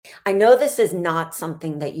I know this is not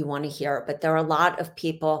something that you want to hear, but there are a lot of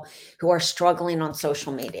people who are struggling on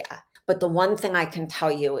social media. But the one thing I can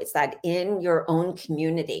tell you is that in your own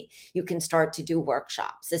community, you can start to do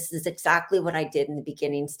workshops. This is exactly what I did in the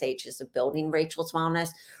beginning stages of building Rachel's Wellness.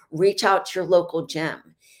 Reach out to your local gym,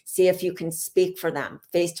 see if you can speak for them.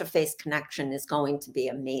 Face to face connection is going to be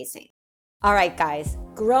amazing. All right, guys,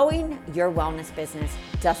 growing your wellness business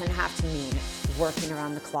doesn't have to mean working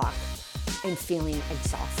around the clock and feeling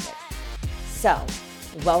exhausted. So,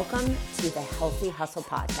 welcome to the Healthy Hustle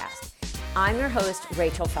Podcast. I'm your host,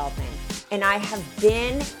 Rachel Feldman, and I have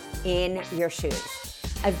been in your shoes.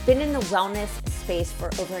 I've been in the wellness space for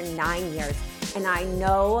over 9 years, and I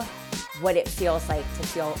know what it feels like to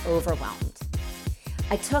feel overwhelmed.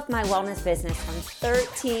 I took my wellness business from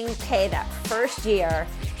 13K that first year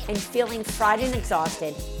and feeling fried and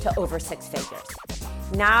exhausted to over six figures.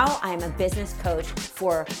 Now I'm a business coach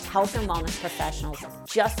for health and wellness professionals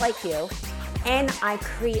just like you, and I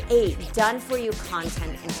create done-for-you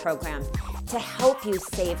content and programs to help you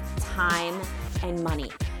save time and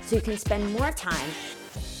money so you can spend more time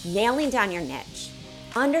nailing down your niche,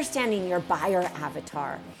 understanding your buyer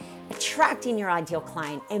avatar, attracting your ideal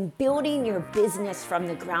client, and building your business from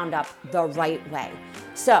the ground up the right way.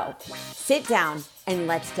 So sit down and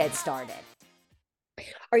let's get started.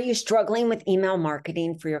 Are you struggling with email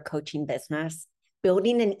marketing for your coaching business?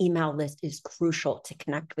 Building an email list is crucial to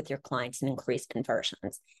connect with your clients and increase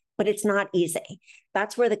conversions, but it's not easy.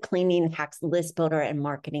 That's where the Cleaning Hacks List Builder and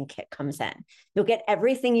Marketing Kit comes in. You'll get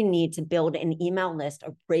everything you need to build an email list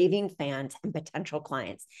of raving fans and potential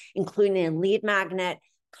clients, including a lead magnet,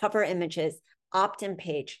 cover images, opt-in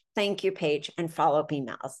page, thank you page, and follow-up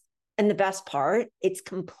emails. And the best part, it's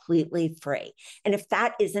completely free. And if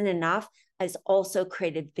that isn't enough, I've also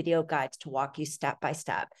created video guides to walk you step by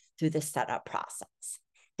step through the setup process.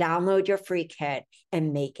 Download your free kit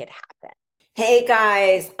and make it happen. Hey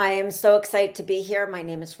guys, I am so excited to be here. My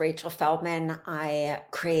name is Rachel Feldman. I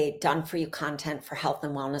create done-for-you content for health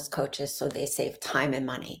and wellness coaches so they save time and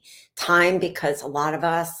money. Time because a lot of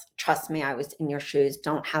us, trust me, I was in your shoes,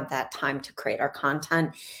 don't have that time to create our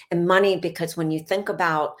content. And money because when you think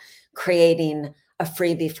about creating a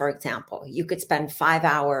freebie, for example, you could spend 5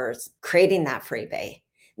 hours creating that freebie.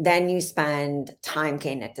 Then you spend time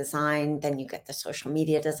getting it designed. Then you get the social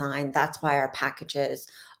media design. That's why our packages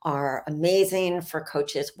are amazing for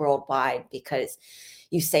coaches worldwide, because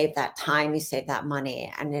you save that time, you save that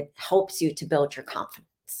money, and it helps you to build your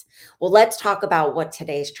confidence. Well, let's talk about what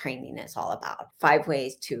today's training is all about. 5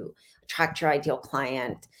 ways to attract your ideal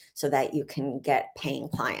client so that you can get paying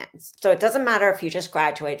clients. So it doesn't matter if you just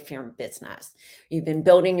graduated from your business, you've been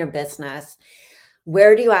building your business.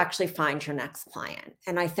 Where do you actually find your next client?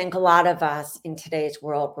 And I think a lot of us in today's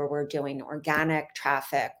world where we're doing organic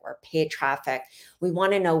traffic or paid traffic, we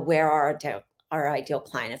want to know where our ideal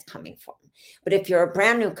client is coming from. But if you're a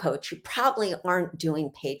brand new coach, you probably aren't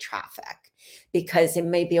doing paid traffic because it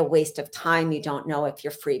may be a waste of time. You don't know if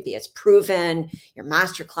your freebie is proven, your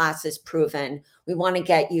masterclass is proven. We want to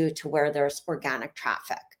get you to where there's organic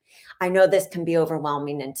traffic. I know this can be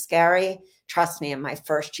overwhelming and scary. Trust me, in my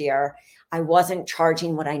first year, I wasn't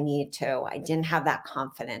charging what I needed to. I didn't have that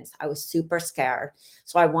confidence. I was super scared.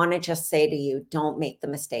 So I want to just say to you, don't make the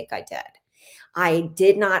mistake I did. I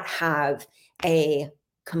did not have a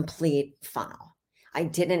complete funnel. I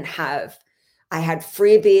had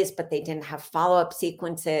freebies, but they didn't have follow-up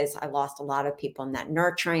sequences. I lost a lot of people in that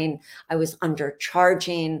nurturing. I was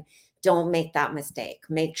undercharging. Don't make that mistake.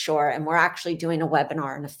 Make sure, and we're actually doing a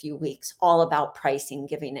webinar in a few weeks all about pricing,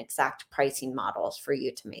 giving exact pricing models for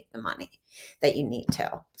you to make the money that you need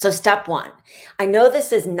to. So step 1, I know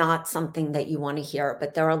this is not something that you want to hear,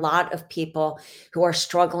 but there are a lot of people who are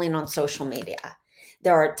struggling on social media.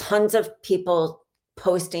 There are tons of people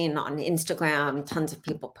posting on Instagram, tons of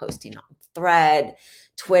people posting on Thread,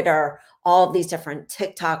 Twitter, all these different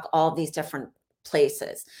TikTok, all these different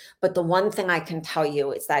places. But the one thing I can tell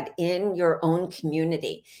you is that in your own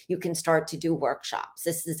community, you can start to do workshops.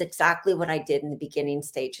 This is exactly what I did in the beginning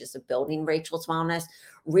stages of building Rachel's Wellness.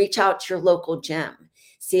 Reach out to your local gym.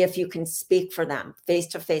 See if you can speak for them.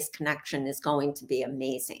 Face-to-face connection is going to be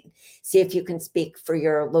amazing. See if you can speak for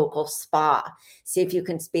your local spa. See if you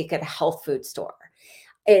can speak at a health food store.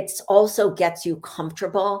 It also gets you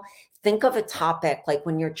comfortable. Think of a topic, like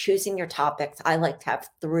when you're choosing your topics, I like to have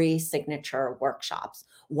 3 signature workshops.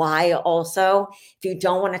 Why also? If you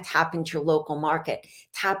don't want to tap into your local market,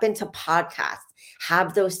 tap into podcasts.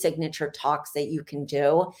 Have those signature talks that you can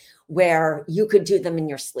do where you could do them in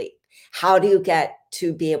your sleep. How do you get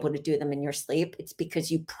to be able to do them in your sleep? It's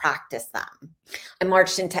because you practice them. I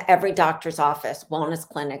marched into every doctor's office, wellness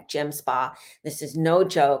clinic, gym, spa. This is no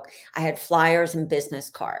joke. I had flyers and business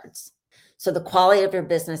cards. So the quality of your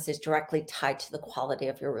business is directly tied to the quality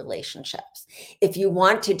of your relationships. If you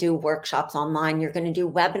want to do workshops online, you're going to do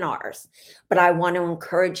webinars, but I want to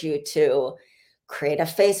encourage you to create a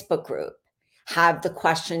Facebook group. Have the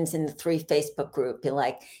questions in the 3 Facebook group. Be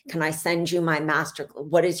like, can I send you my master?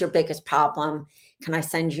 What is your biggest problem? Can I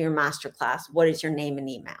send you your masterclass? What is your name and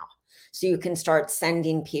email? So you can start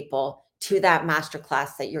sending people to that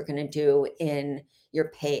masterclass that you're going to do in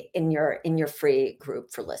your in your free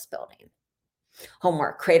group for list building.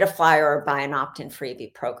 Homework: create a flyer or buy an opt-in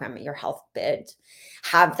freebie program at your health bid.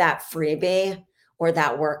 Have that freebie or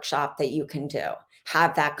that workshop that you can do.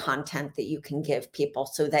 Have that content that you can give people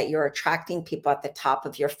so that you're attracting people at the top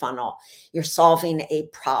of your funnel. You're solving a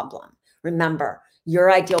problem. Remember,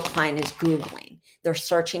 your ideal client is Googling. They're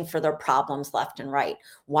searching for their problems left and right.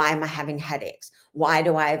 Why am I having headaches? Why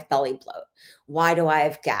do I have belly bloat? Why do I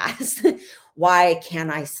have gas? Why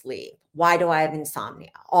can't I sleep? Why do I have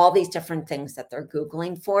insomnia? All these different things that they're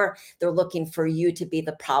Googling for, they're looking for you to be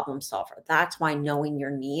the problem solver. That's why knowing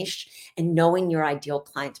your niche and knowing your ideal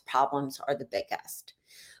client's problems are the biggest.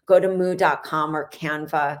 Go to moo.com or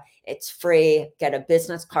Canva. It's free. Get a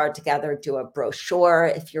business card together, do a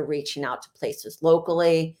brochure if you're reaching out to places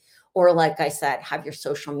locally. Or like I said, have your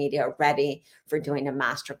social media ready for doing a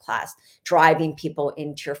masterclass, driving people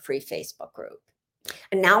into your free Facebook group.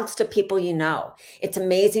 Announce to people you know. It's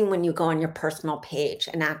amazing when you go on your personal page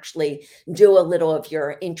and actually do a little of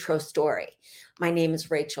your intro story. My name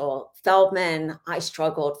is Rachel Feldman. I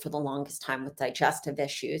struggled for the longest time with digestive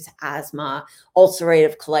issues, asthma,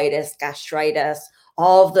 ulcerative colitis, gastritis,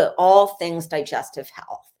 all things digestive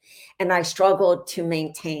health. And I struggled to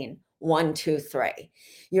maintain 1, 2, 3.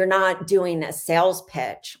 You're not doing a sales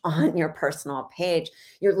pitch on your personal page.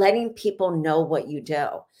 You're letting people know what you do.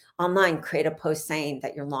 Online, create a post saying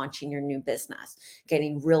that you're launching your new business,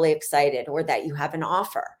 getting really excited, or that you have an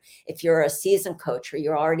offer. If you're a seasoned coach or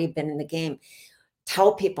you're already been in the game,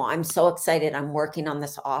 tell people, I'm so excited. I'm working on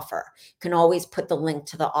this offer. You can always put the link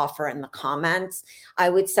to the offer in the comments. I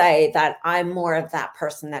would say that I'm more of that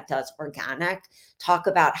person that does organic. Talk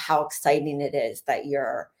about how exciting it is that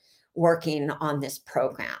you're working on this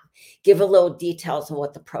program. Give a little details of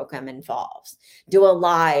what the program involves. Do a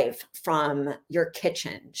live from your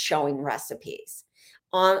kitchen showing recipes.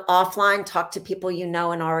 On offline, talk to people you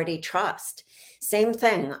know and already trust. Same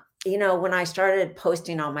thing. When I started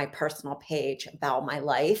posting on my personal page about my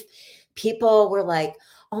life, people were like,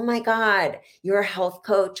 "Oh my God, you're a health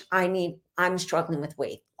coach. I'm struggling with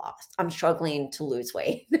weight loss. I'm struggling to lose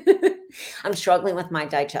weight. I'm struggling with my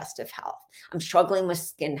digestive health. I'm struggling with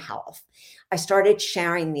skin health." I started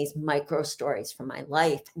sharing these micro stories from my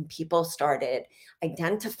life, and people started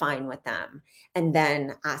identifying with them and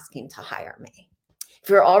then asking to hire me. If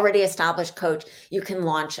you're already established coach, you can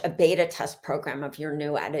launch a beta test program of your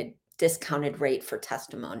new at a discounted rate for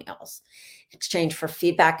testimonials. Exchange for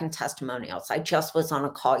feedback and testimonials. I just was on a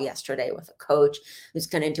call yesterday with a coach who's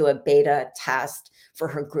going to do a beta test for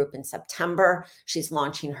her group in September. She's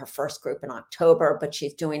launching her first group in October, but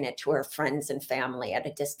she's doing it to her friends and family at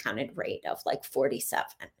a discounted rate of like 47.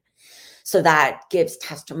 So that gives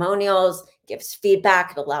testimonials, gives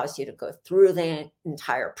feedback. It allows you to go through the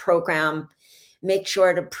entire program. Make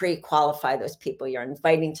sure to pre-qualify those people you're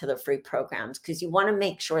inviting to the free programs, because you want to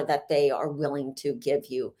make sure that they are willing to give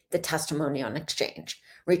you the testimonial in exchange.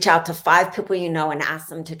 Reach out to 5 people you know and ask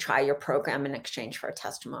them to try your program in exchange for a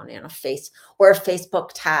testimony on a Facebook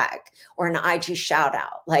tag or an IG shout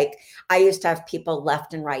out. Like, I used to have people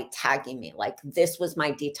left and right tagging me, like, this was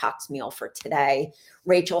my detox meal for today.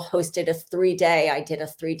 Rachel hosted a 3-day, I did a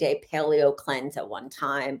 3-day paleo cleanse at one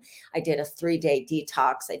time. I did a 3-day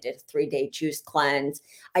detox. I did a 3-day juice cleanse.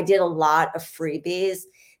 I did a lot of freebies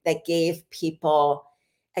that gave people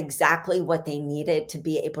exactly what they needed to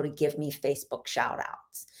be able to give me Facebook shout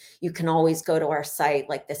outs. You can always go to our site,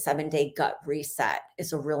 like the 7-day gut reset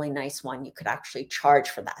is a really nice one. You could actually charge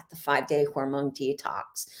for that, the 5-day hormone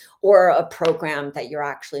detox, or a program that you're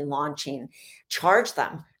actually launching. Charge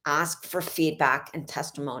them, ask for feedback and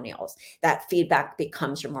testimonials. That feedback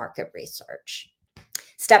becomes your market research.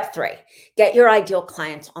 Step 3, get your ideal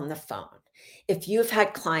clients on the phone. If you've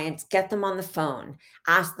had clients, get them on the phone.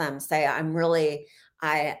 Ask them, say, I'm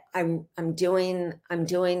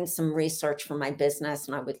doing some research for my business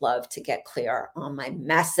and I would love to get clear on my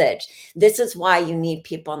message. This is why you need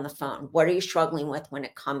people on the phone. What are you struggling with when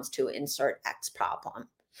it comes to insert X problem?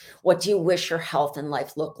 What do you wish your health and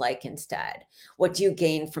life looked like instead? What do you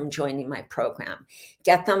gain from joining my program?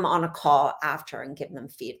 Get them on a call after and give them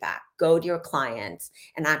feedback. Go to your clients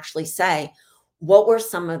and actually say, what were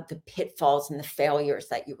some of the pitfalls and the failures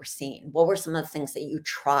that you were seeing? What were some of the things that you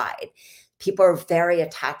tried? People are very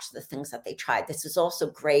attached to the things that they tried. This is also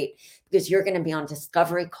great because you're going to be on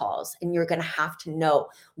discovery calls and you're going to have to know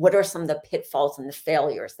what are some of the pitfalls and the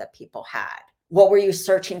failures that people had. What were you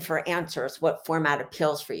searching for answers? What format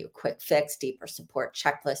appeals for you? Quick fix, deeper support,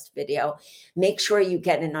 checklist, video. Make sure you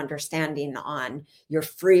get an understanding on your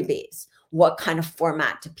freebies. What kind of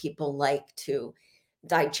format do people like to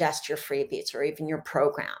digest your freebies or even your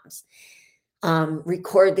programs?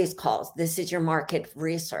 Record these calls. This is your market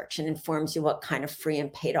research and informs you what kind of free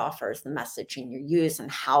and paid offers, the messaging you use, and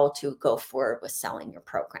how to go forward with selling your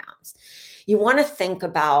programs. You want to think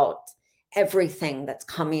about everything that's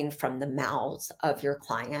coming from the mouths of your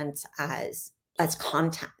clients as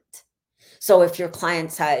content. So if your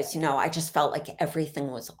client says, I just felt like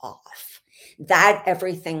everything was off, that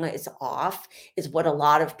everything is off is what a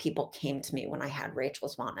lot of people came to me when I had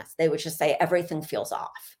Rachel's Wellness. They would just say, everything feels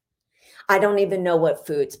off. I don't even know what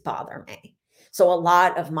foods bother me. So a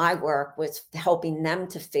lot of my work was helping them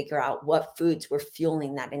to figure out what foods were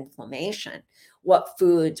fueling that inflammation, what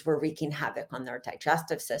foods were wreaking havoc on their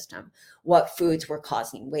digestive system, what foods were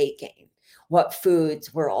causing weight gain, what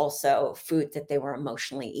foods were also foods that they were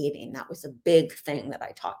emotionally eating. That was a big thing that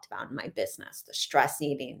I talked about in my business, the stress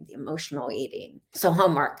eating, the emotional eating. So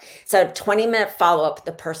homework. So 20-minute follow-up with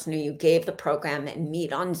the person who you gave the program and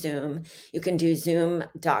meet on Zoom. You can do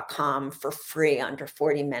zoom.com for free under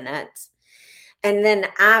 40 minutes. And then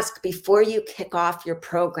ask before you kick off your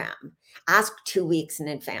program, ask 2 weeks in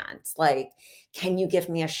advance. Like, can you give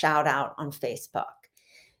me a shout out on Facebook?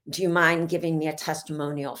 Do you mind giving me a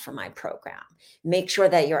testimonial for my program? Make sure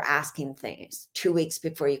that you're asking things 2 weeks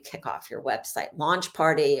before you kick off your website, launch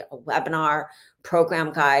party, a webinar,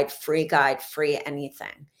 program guide, free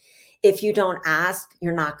anything. If you don't ask,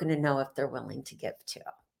 you're not going to know if they're willing to give to.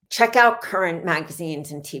 Check out current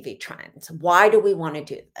magazines and TV trends. Why do we want to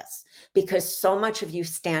do this? Because so much of you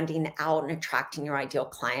standing out and attracting your ideal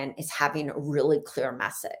client is having a really clear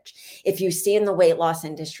message. If you see in the weight loss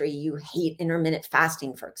industry, you hate intermittent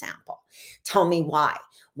fasting, for example, tell me why.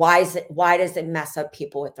 Why does it mess up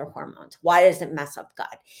people with their hormones? Why does it mess up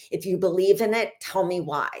gut? If you believe in it, tell me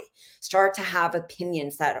why. Start to have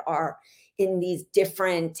opinions that are in these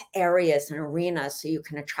different areas and arenas so you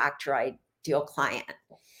can attract your ideal client.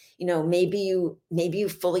 Maybe you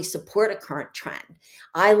fully support a current trend.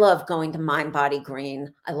 I love going to Mind Body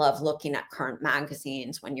Green. I love looking at current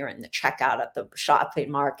magazines when you're in the checkout at the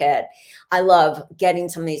shopping market. I love getting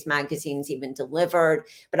some of these magazines even delivered,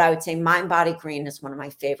 but I would say Mind Body Green is one of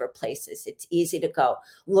my favorite places. It's easy to go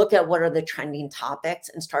look at what are the trending topics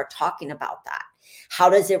and start talking about that. How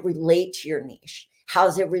does it relate to your niche? How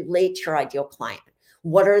does it relate to your ideal client?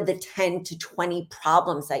 What are the 10 to 20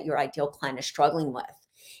 problems that your ideal client is struggling with?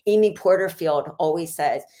 Amy Porterfield always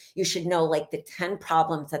says you should know like the 10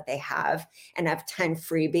 problems that they have and have 10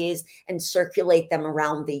 freebies and circulate them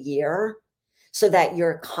around the year so that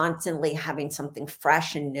you're constantly having something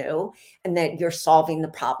fresh and new and that you're solving the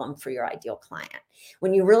problem for your ideal client.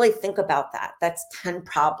 When you really think about that, that's 10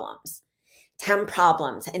 problems. 10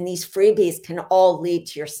 problems. And these freebies can all lead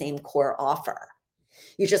to your same core offer.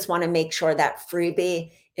 You just want to make sure that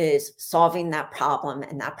freebie is solving that problem,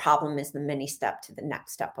 and that problem is the mini step to the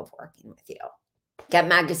next step of working with you. Get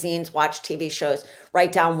magazines, watch TV shows,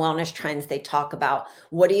 write down wellness trends they talk about.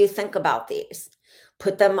 What do you think about these?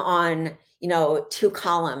 Put them on, 2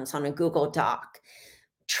 columns on a Google Doc.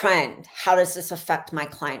 Trend, how does this affect my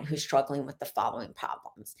client who's struggling with the following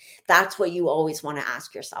problems? That's what you always want to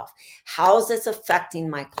ask yourself. How is this affecting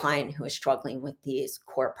my client who is struggling with these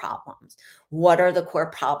core problems? What are the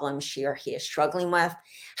core problems she or he is struggling with?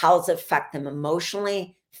 How does it affect them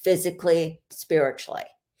emotionally, physically, spiritually?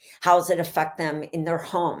 How does it affect them in their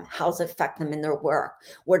home? How does it affect them in their work?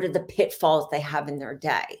 What are the pitfalls they have in their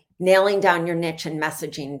day? Nailing down your niche and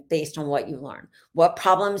messaging based on what you learn. What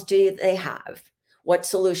problems do they have? What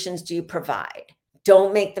solutions do you provide?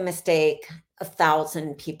 Don't make the mistake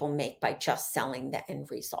 1,000 people make by just selling the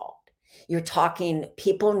end result.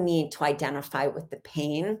 People need to identify with the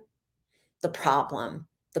pain, the problem,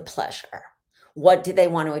 the pleasure. What do they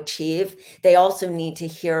want to achieve? They also need to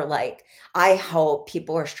hear, like, I hope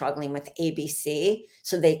people are struggling with ABC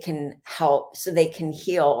so they can help, so they can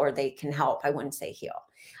heal, or they can help. I wouldn't say heal.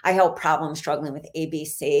 I help problems struggling with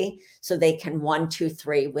ABC so they can 1, 2,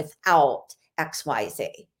 3 without XYZ,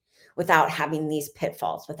 without having these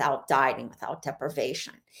pitfalls, without dieting, without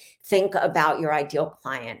deprivation. Think about your ideal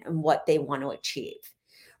client and what they want to achieve.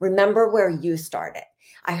 Remember where you started.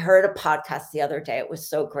 I heard a podcast the other day. It was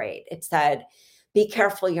so great. It said, be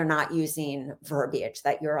careful you're not using verbiage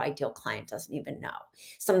that your ideal client doesn't even know.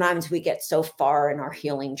 Sometimes we get so far in our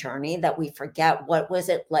healing journey that we forget what was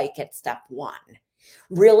it like at step one.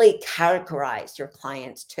 Really categorize your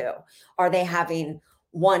clients too. Are they having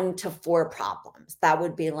 1 to 4 problems? That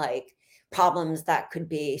would be like problems that could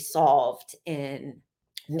be solved in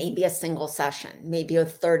maybe a single session, maybe a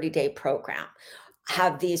 30-day program.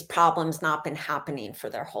 Have these problems not been happening for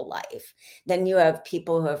their whole life? Then you have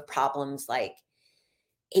people who have problems like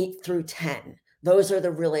 8 through 10. Those are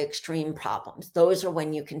the really extreme problems. Those are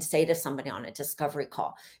when you can say to somebody on a discovery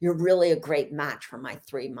call, you're really a great match for my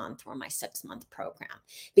 3-month or my 6-month program,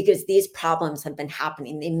 because these problems have been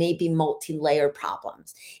happening. They may be multi-layer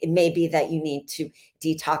problems. It may be that you need to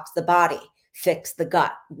detox the body, fix the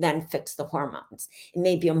gut, then fix the hormones. It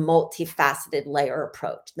may be a multifaceted layer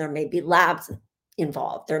approach. There may be labs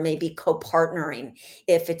involved. There may be co-partnering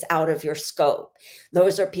if it's out of your scope.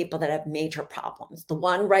 Those are people that have major problems. The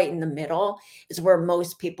one right in the middle is where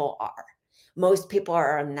most people are. Most people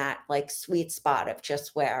are in that like sweet spot of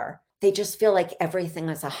just where they just feel like everything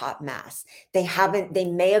is a hot mess. They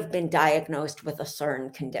may have been diagnosed with a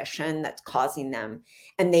certain condition that's causing them,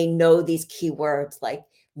 and they know these keywords like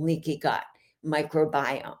leaky gut,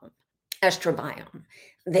 microbiome, estrobiome.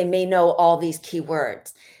 They may know all these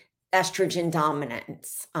keywords, estrogen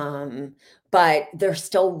dominance, but they're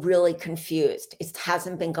still really confused. It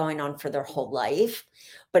hasn't been going on for their whole life,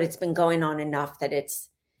 but it's been going on enough that it's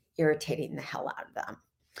irritating the hell out of them.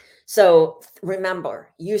 So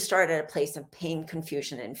remember, you start at a place of pain,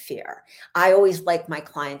 confusion, and fear. I always like my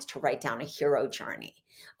clients to write down a hero journey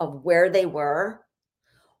of where they were.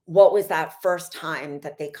 What was that first time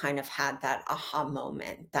that they kind of had that aha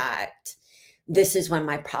moment that this is when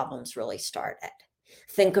my problems really started?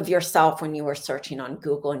 Think of yourself when you were searching on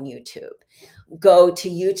Google and YouTube. Go to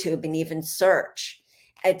YouTube and even search.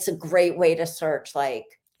 It's a great way to search, like,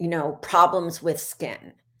 problems with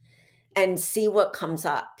skin, and see what comes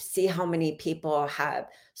up. See how many people have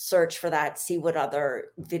searched for that. See what other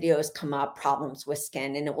videos come up, problems with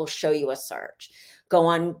skin, and it will show you a search. Go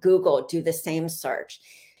on Google, do the same search.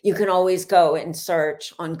 You can always go and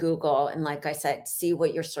search on Google. And like I said, see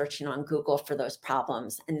what you're searching on Google for those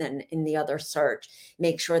problems. And then in the other search,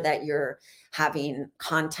 make sure that you're having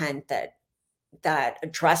content that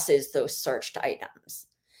addresses those searched items.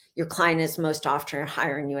 Your client is most often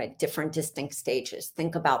hiring you at different distinct stages.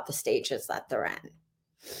 Think about the stages that they're in.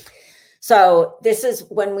 So this is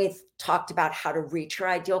when we've talked about how to reach your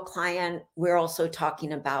ideal client. We're also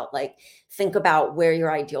talking about, like, think about where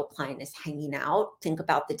your ideal client is hanging out. Think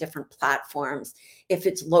about the different platforms. If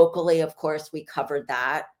it's locally, of course, we covered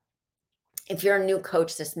that. If you're a new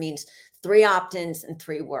coach, this means 3 opt-ins and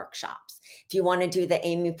 3 workshops. If you want to do the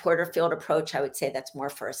Amy Porterfield approach, I would say that's more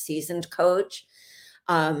for a seasoned coach.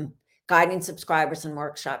 Guiding subscribers and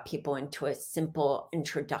workshop people into a simple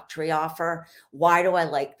introductory offer. Why do I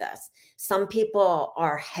like this? Some people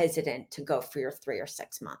are hesitant to go for your 3 or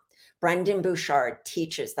 6 month. Brendan Bouchard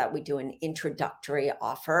teaches that we do an introductory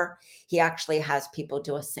offer. He actually has people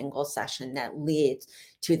do a single session that leads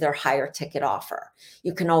to their higher ticket offer.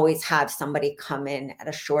 You can always have somebody come in at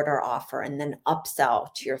a shorter offer and then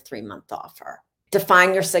upsell to your 3-month offer.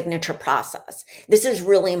 Define your signature process. This is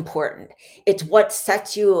really important. It's what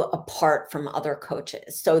sets you apart from other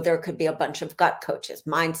coaches. So there could be a bunch of gut coaches,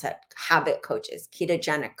 mindset, habit coaches,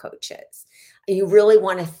 ketogenic coaches. You really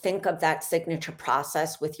want to think of that signature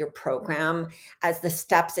process with your program as the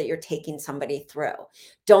steps that you're taking somebody through.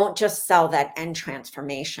 Don't just sell that end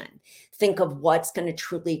transformation. Think of what's going to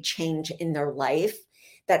truly change in their life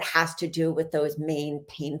that has to do with those main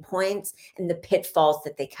pain points and the pitfalls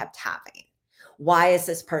that they kept having. Why is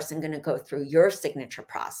this person going to go through your signature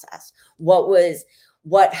process?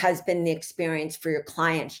 What has been the experience for your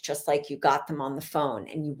clients, just like you got them on the phone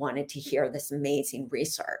and you wanted to hear this amazing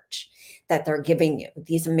research that they're giving you,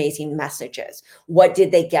 these amazing messages? What did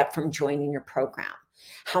they get from joining your program?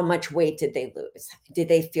 How much weight did they lose? Did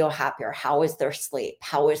they feel happier? How is their sleep?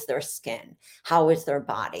 How is their skin? How is their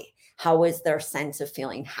body? How is their sense of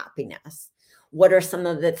feeling happiness? What are some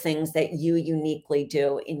of the things that you uniquely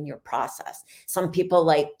do in your process? Some people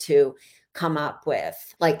like to come up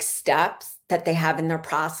with like steps that they have in their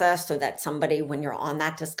process so that somebody, when you're on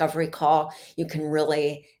that discovery call, you can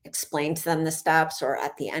really explain to them the steps, or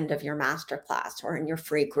at the end of your masterclass or in your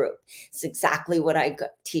free group. It's exactly what I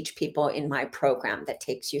teach people in my program that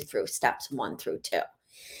takes you through steps 1 through 2.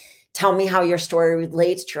 Tell me how your story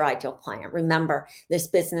relates to your ideal client. Remember, this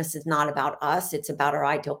business is not about us, it's about our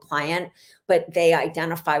ideal client, but they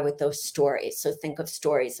identify with those stories. So think of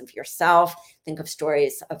stories of yourself, think of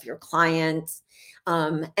stories of your clients.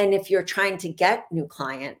 And if you're trying to get new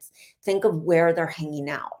clients, think of where they're hanging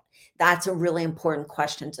out. That's a really important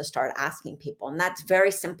question to start asking people. And that's very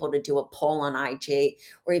simple to do a poll on IG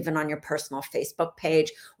or even on your personal Facebook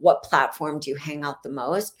page. What platform do you hang out the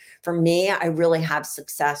most? For me, I really have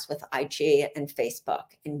success with IG and Facebook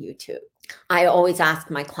and YouTube. I always ask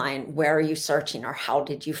my client, where are you searching or how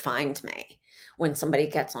did you find me? When somebody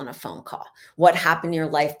gets on a phone call, what happened in your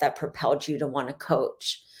life that propelled you to want to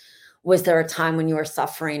coach? Was there a time when you were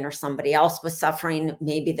suffering or somebody else was suffering?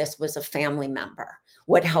 Maybe this was a family member.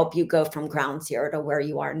 What helped you go from ground zero to where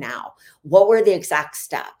you are now? What were the exact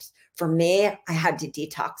steps? For me, I had to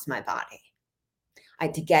detox my body. I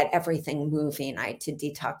had to get everything moving. I had to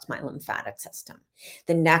detox my lymphatic system.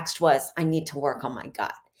 The next was I need to work on my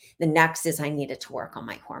gut. The next is I needed to work on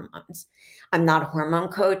my hormones. I'm not a hormone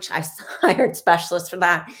coach. I hired specialists for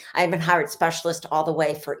that. I haven't hired specialists all the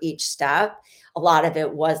way for each step. A lot of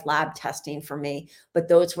it was lab testing for me, but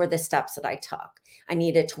those were the steps that I took. I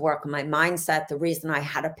needed to work on my mindset. The reason I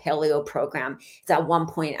had a paleo program is at one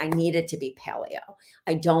point I needed to be paleo.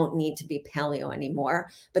 I don't need to be paleo anymore,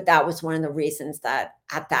 but that was one of the reasons that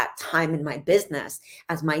at that time in my business,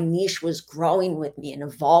 as my niche was growing with me and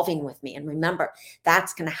evolving with me, and remember,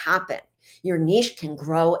 that's going to happen. Your niche can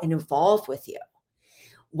grow and evolve with you.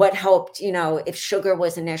 What helped, if sugar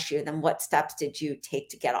was an issue, then what steps did you take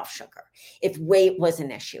to get off sugar? If weight was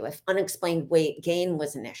an issue, if unexplained weight gain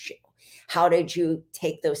was an issue, how did you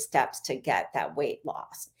take those steps to get that weight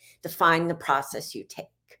loss? Define the process you take.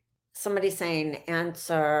 Somebody saying,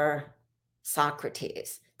 answer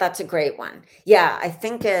Socrates. That's a great one. Yeah, I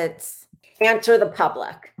think it's answer the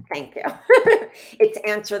public. Thank you. It's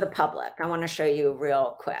answer the public. I want to show you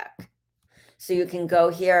real quick. So you can go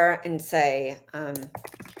here and say,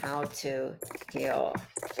 how to heal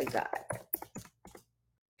the gut.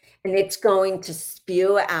 And it's going to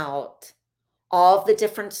spew out all the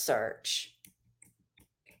different search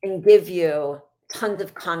and give you tons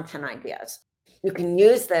of content ideas. You can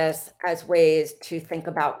use this as ways to think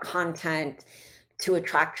about content to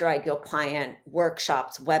attract your ideal client,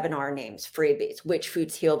 workshops, webinar names, freebies, which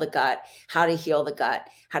foods heal the gut, how to heal the gut,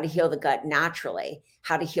 how to heal the gut naturally,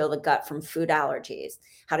 how to heal the gut from food allergies,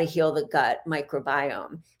 how to heal the gut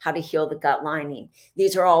microbiome, how to heal the gut lining.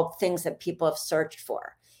 These are all things that people have searched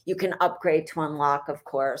for. You can upgrade to unlock, of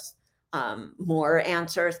course, more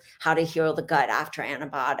answers, how to heal the gut after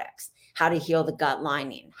antibiotics, how to heal the gut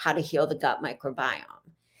lining, how to heal the gut microbiome.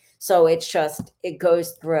 So it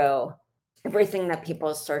goes through everything that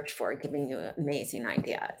people search for, giving you amazing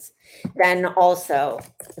ideas. Then also,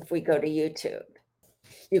 if we go to YouTube,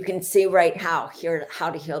 you can see right how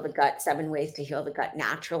to heal the gut, 7 ways to heal the gut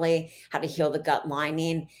naturally, how to heal the gut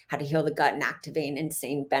lining, how to heal the gut and activating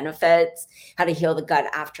insane benefits, how to heal the gut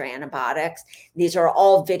after antibiotics. These are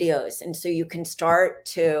all videos. And so you can start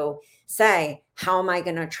to say, how am I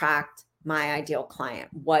going to attract my ideal client?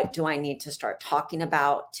 What do I need to start talking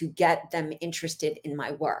about to get them interested in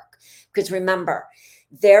my work? Because remember,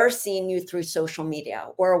 they're seeing you through social media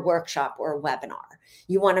or a workshop or a webinar.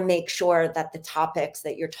 You want to make sure that the topics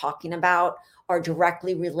that you're talking about are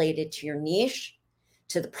directly related to your niche,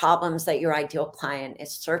 to the problems that your ideal client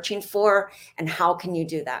is searching for. And how can you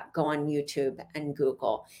do that? Go on YouTube and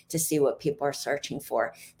Google to see what people are searching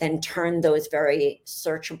for. Then turn those very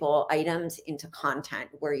searchable items into content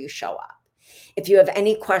where you show up. If you have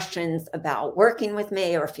any questions about working with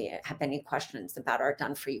me, or if you have any questions about our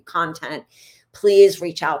Done For You content, please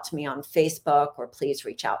reach out to me on Facebook, or please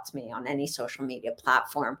reach out to me on any social media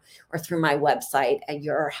platform or through my website at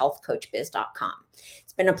yourhealthcoachbiz.com.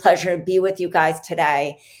 It's been a pleasure to be with you guys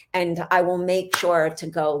today, and I will make sure to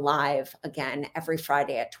go live again every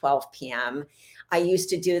Friday at 12 p.m. I used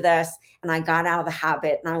to do this and I got out of the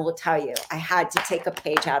habit, and I will tell you, I had to take a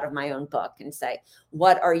page out of my own book and say,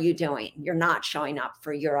 what are you doing? You're not showing up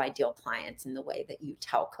for your ideal clients in the way that you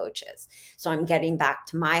tell coaches. So I'm getting back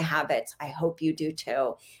to my habits. I hope you do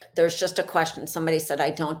too. There's just a question. Somebody said,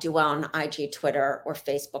 I don't do well on IG, Twitter, or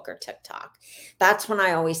Facebook or TikTok. That's when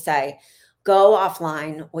I always say, go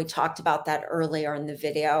offline. We talked about that earlier in the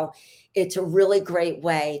video. It's a really great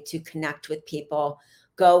way to connect with people.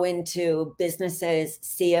 Go into businesses,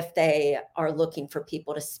 see if they are looking for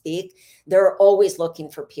people to speak. They're always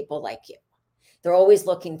looking for people like you. They're always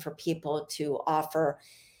looking for people to offer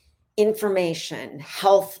information,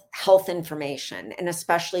 health information, and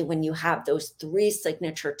especially when you have those 3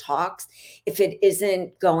 signature talks, if it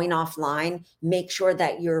isn't going offline, make sure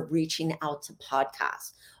that you're reaching out to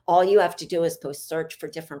podcasts. All you have to do is go search for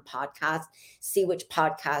different podcasts, see which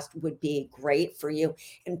podcast would be great for you,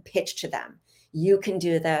 and pitch to them. You can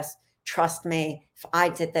do this. Trust me. If I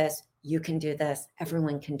did this, you can do this.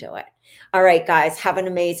 Everyone can do it. All right, guys, have an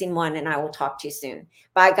amazing one, and I will talk to you soon.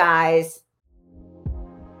 Bye, guys.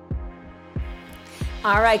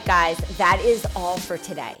 All right, guys, that is all for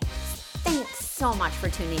today. Thanks so much for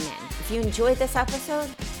tuning in. If you enjoyed this episode,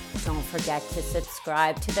 don't forget to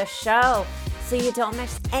subscribe to the show so you don't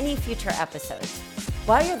miss any future episodes.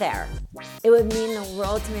 While you're there, it would mean the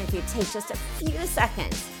world to me if you take just a few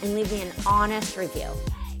seconds and leave me an honest review.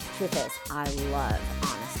 Truth is, I love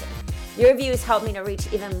honesty. Your reviews help me to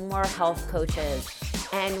reach even more health coaches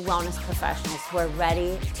and wellness professionals who are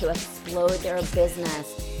ready to explode their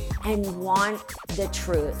business and want the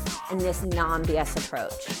truth in this non-BS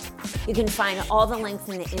approach. You can find all the links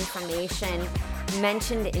and the information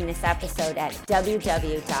mentioned in this episode at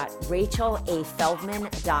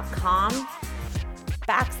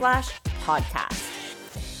www.rachelafeldman.com/podcast.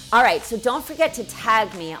 All right, so don't forget to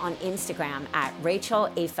tag me on Instagram at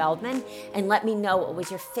Rachel A. Feldman and let me know what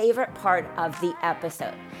was your favorite part of the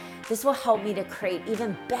episode. This will help me to create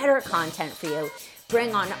even better content for you,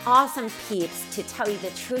 bring on awesome peeps to tell you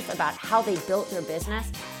the truth about how they built their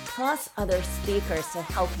business, plus other speakers to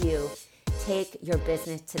help you take your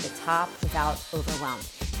business to the top without overwhelm.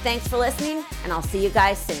 Thanks for listening, and I'll see you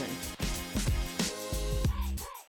guys soon.